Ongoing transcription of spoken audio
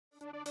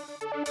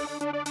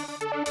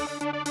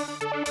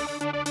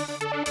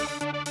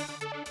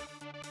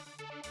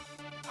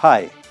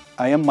Hi,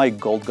 I am Mike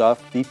Goldgoff,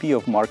 VP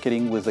of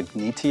Marketing with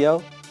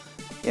AGNITiO.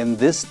 In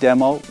this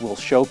demo, we'll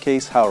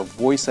showcase how our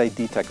Voice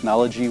ID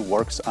technology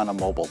works on a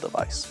mobile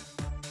device.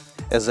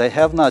 As I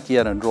have not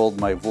yet enrolled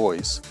my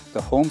voice,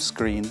 the home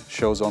screen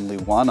shows only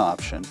one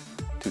option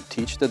to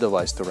teach the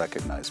device to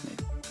recognize me.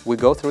 We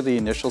go through the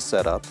initial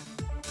setup.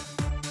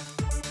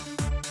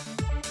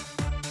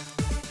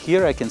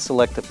 Here I can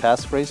select a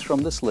passphrase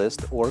from this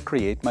list or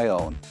create my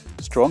own.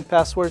 Strong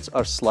passwords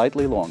are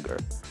slightly longer.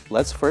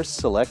 Let's first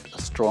select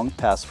a strong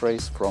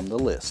passphrase from the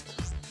list.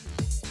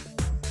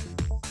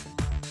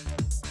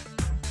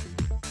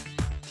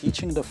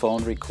 Teaching the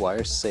phone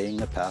requires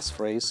saying a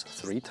passphrase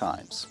 3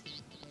 times.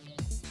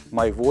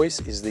 My voice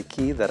is the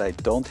key that I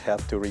don't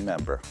have to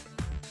remember.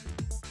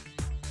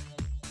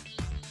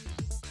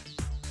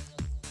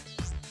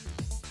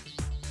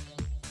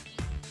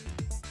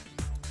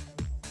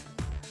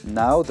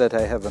 Now that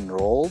I have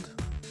enrolled,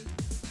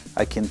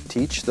 I can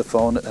teach the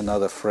phone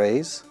another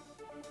phrase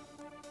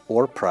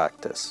or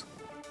practice.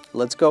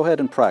 Let's go ahead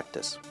and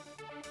practice.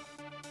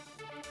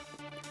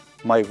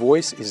 My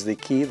voice is the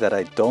key that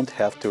I don't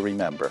have to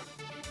remember.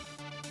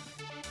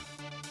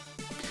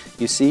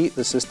 You see,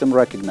 the system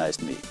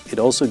recognized me. It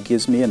also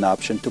gives me an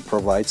option to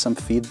provide some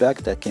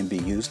feedback that can be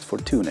used for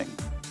tuning.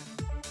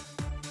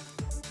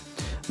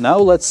 Now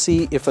let's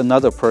see if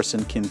another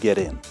person can get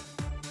in.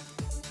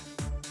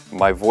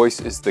 My voice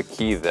is the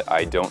key that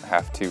I don't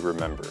have to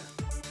remember.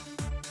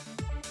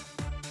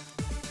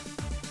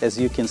 As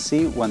you can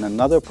see, when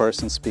another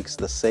person speaks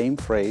the same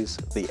phrase,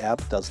 the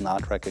app does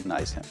not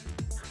recognize him.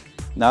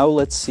 Now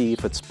let's see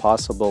if it's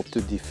possible to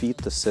defeat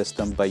the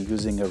system by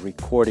using a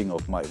recording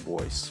of my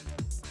voice.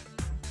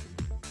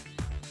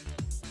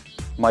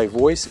 My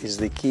voice is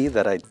the key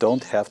that I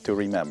don't have to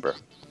remember.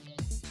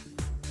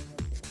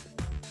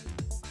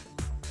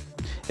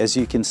 As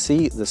you can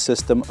see, the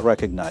system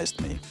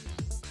recognized me.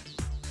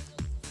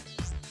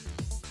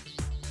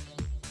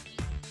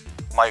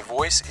 My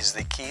voice is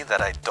the key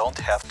that I don't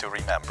have to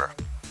remember.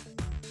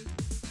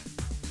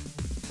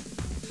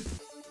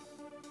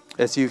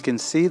 As you can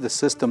see, the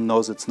system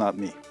knows it's not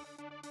me.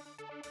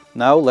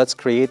 Now let's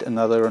create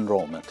another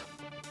enrollment.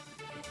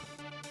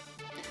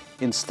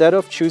 Instead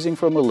of choosing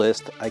from a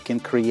list, I can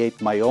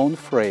create my own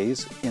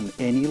phrase in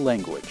any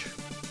language.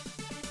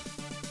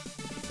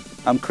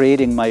 I'm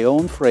creating my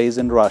own phrase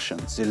in Russian,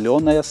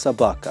 "Зелёная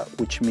собака,"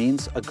 which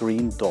means a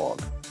green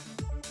dog.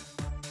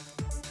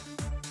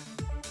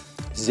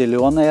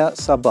 Зелёная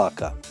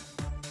собака.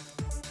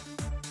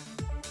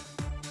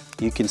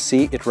 You can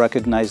see it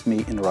recognized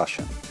me in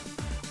Russian.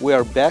 We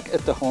are back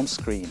at the home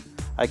screen.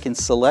 I can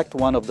select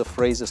one of the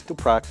phrases to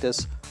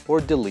practice or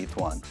delete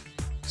one.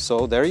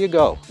 So there you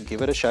go,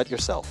 give it a shot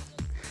yourself.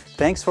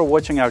 Thanks for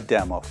watching our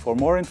demo. For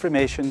more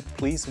information,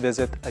 please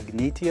visit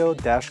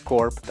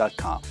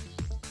agnitio-corp.com.